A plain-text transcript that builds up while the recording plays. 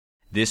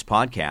This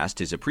podcast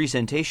is a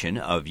presentation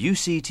of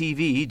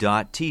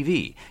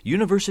UCTV.tv,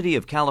 University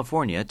of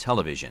California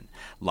Television.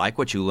 Like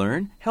what you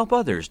learn? Help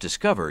others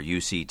discover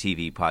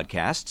UCTV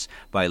podcasts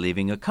by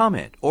leaving a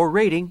comment or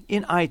rating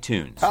in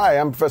iTunes. Hi,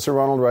 I'm Professor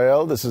Ronald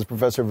Rael. This is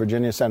Professor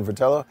Virginia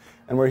Sanfratello,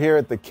 and we're here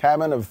at the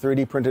cabin of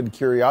 3D printed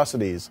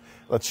Curiosities.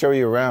 Let's show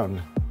you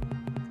around.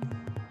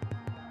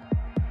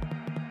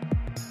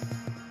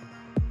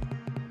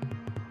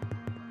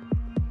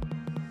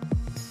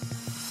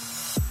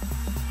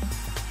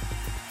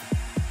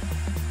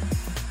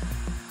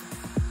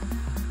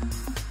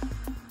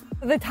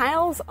 The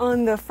tiles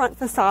on the front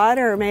facade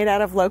are made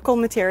out of local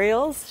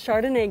materials,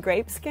 Chardonnay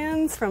grape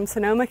skins from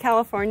Sonoma,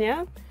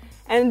 California.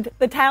 And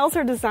the tiles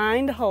are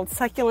designed to hold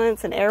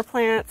succulents and air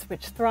plants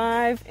which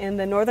thrive in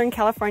the Northern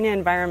California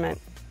environment.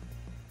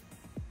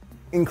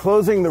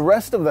 Enclosing the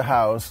rest of the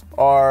house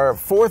are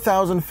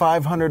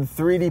 4,500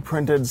 3D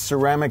printed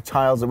ceramic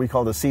tiles that we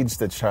call the seed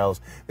stitch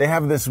tiles. They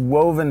have this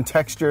woven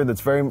texture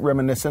that's very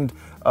reminiscent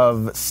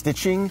of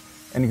stitching.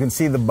 And you can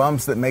see the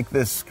bumps that make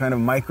this kind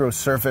of micro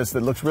surface that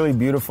looks really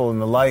beautiful in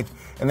the light.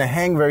 And they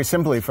hang very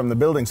simply from the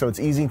building, so it's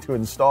easy to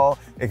install.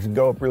 It can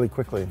go up really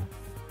quickly.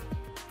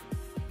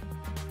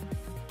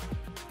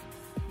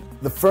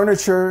 The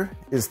furniture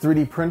is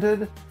 3D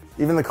printed.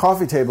 Even the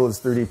coffee table is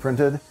 3D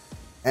printed.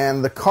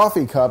 And the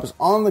coffee cups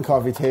on the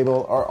coffee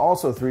table are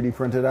also 3D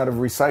printed out of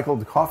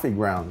recycled coffee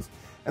grounds.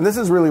 And this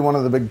is really one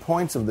of the big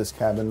points of this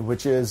cabin,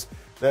 which is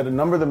that a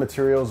number of the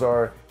materials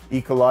are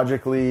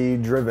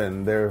ecologically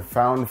driven. They're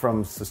found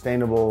from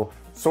sustainable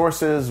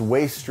sources,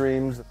 waste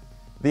streams.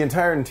 The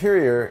entire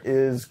interior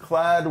is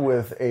clad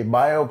with a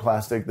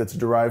bioplastic that's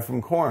derived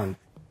from corn.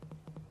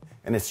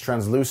 And it's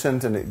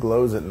translucent and it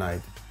glows at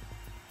night.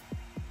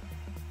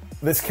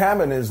 This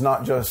cabin is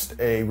not just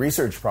a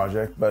research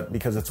project, but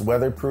because it's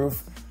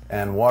weatherproof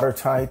and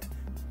watertight,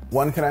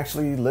 one can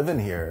actually live in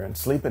here and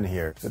sleep in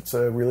here. It's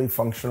a really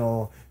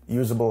functional,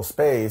 usable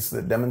space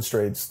that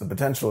demonstrates the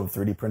potential of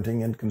 3D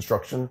printing in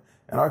construction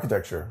and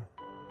architecture.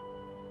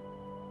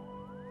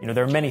 You know,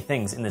 there are many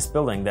things in this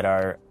building that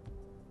are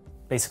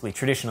basically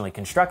traditionally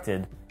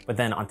constructed, but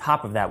then on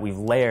top of that, we've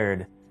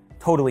layered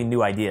totally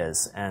new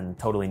ideas and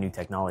totally new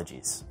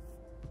technologies.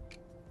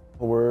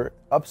 We're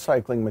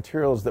upcycling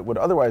materials that would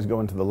otherwise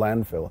go into the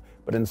landfill,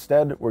 but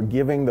instead we're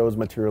giving those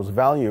materials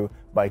value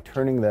by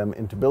turning them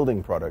into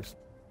building products.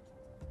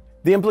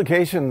 The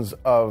implications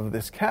of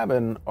this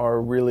cabin are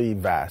really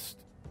vast.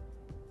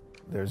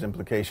 There's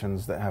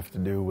implications that have to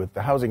do with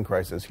the housing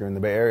crisis here in the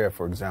Bay Area,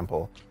 for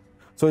example.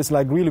 So it's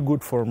like really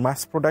good for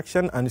mass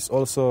production, and it's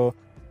also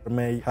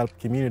may help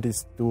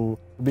communities to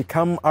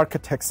become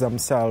architects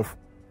themselves,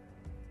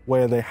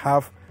 where they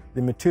have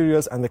the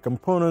materials and the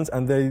components,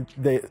 and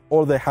they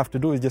all they have to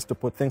do is just to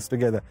put things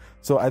together.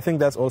 So I think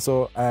that's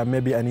also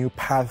maybe a new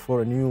path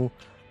for a new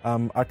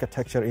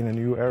architecture in a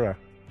new era.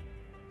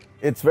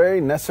 It's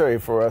very necessary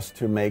for us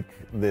to make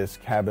this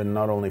cabin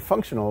not only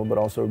functional, but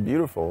also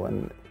beautiful.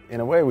 And in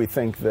a way, we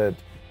think that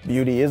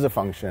beauty is a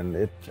function.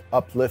 It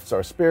uplifts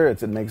our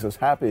spirits, it makes us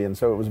happy, and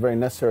so it was very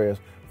necessary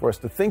for us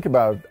to think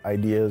about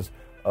ideas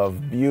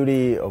of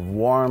beauty, of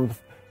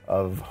warmth,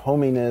 of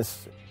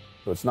hominess.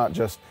 So it's not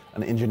just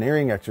an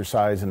engineering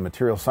exercise and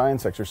material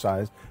science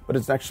exercise, but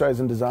it's an exercise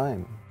in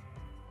design.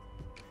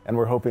 And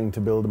we're hoping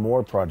to build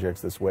more projects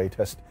this way,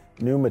 test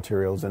new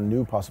materials and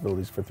new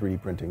possibilities for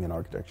 3D printing in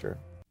architecture.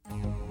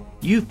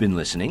 You've been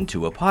listening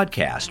to a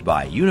podcast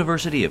by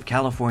University of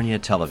California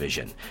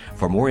Television.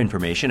 For more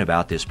information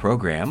about this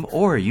program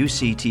or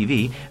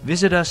UCTV,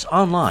 visit us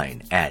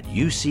online at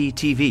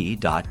uctv.tv.